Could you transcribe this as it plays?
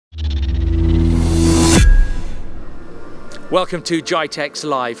Welcome to GITEX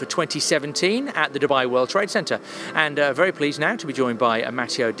Live for 2017 at the Dubai World Trade Center. And very pleased now to be joined by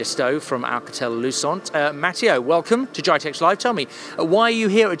Matteo Desto from Alcatel-Lucent. Matteo, welcome to GITEX Live. Tell me, why are you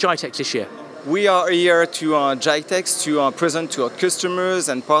here at GITEX this year? We are here to GITEX to present to our customers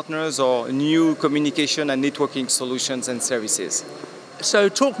and partners our new communication and networking solutions and services. So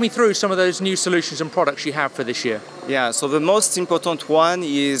talk me through some of those new solutions and products you have for this year. Yeah, so the most important one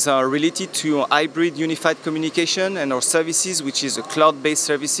is related to hybrid unified communication and our services, which is a cloud-based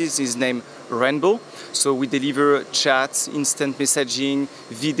services, is named Rainbow. So we deliver chat, instant messaging,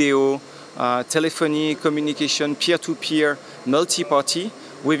 video, telephony, communication, peer-to-peer, multi-party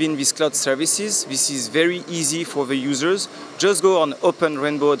within these cloud services. This is very easy for the users. Just go on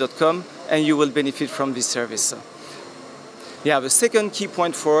openrainbow.com and you will benefit from this service. Yeah, the second key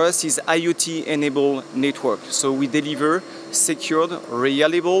point for us is IoT-enabled network. So we deliver secured,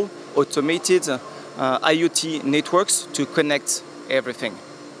 reliable, automated IoT networks to connect everything.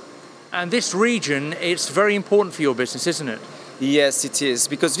 And this region, it's very important for your business, isn't it? Yes, it is,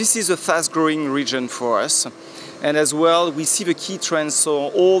 because this is a fast-growing region for us. And as well, we see the key trends, so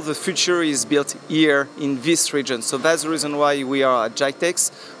all the future is built here in this region. So that's the reason why we are at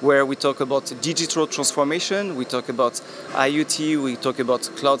GITEX, where we talk about digital transformation, we talk about IoT, we talk about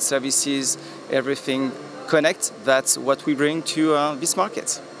cloud services, everything connect. That's what we bring to this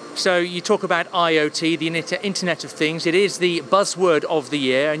market. So you talk about IoT, the Internet of Things. It is the buzzword of the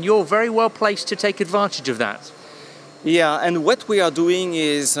year, and you're very well placed to take advantage of that. Yeah, and what we are doing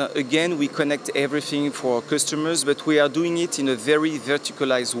is, again, we connect everything for our customers, but we are doing it in a very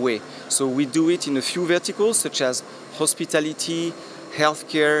verticalized way. So we do it in a few verticals, such as hospitality,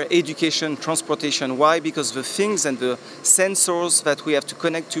 healthcare, education, transportation. Why? Because the things and the sensors that we have to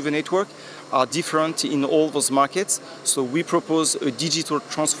connect to the network are different in all those markets. So we propose a digital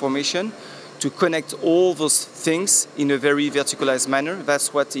transformation to connect all those things in a very verticalized manner.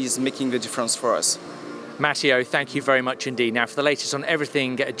 That's what is making the difference for us. Matteo, thank you very much indeed. Now, for the latest on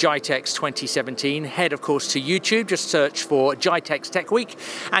everything GITEX 2017, head, of course, to YouTube. Just search for GITEX Tech Week,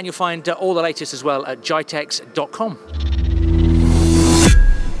 and you'll find all the latest as well at gitex.com.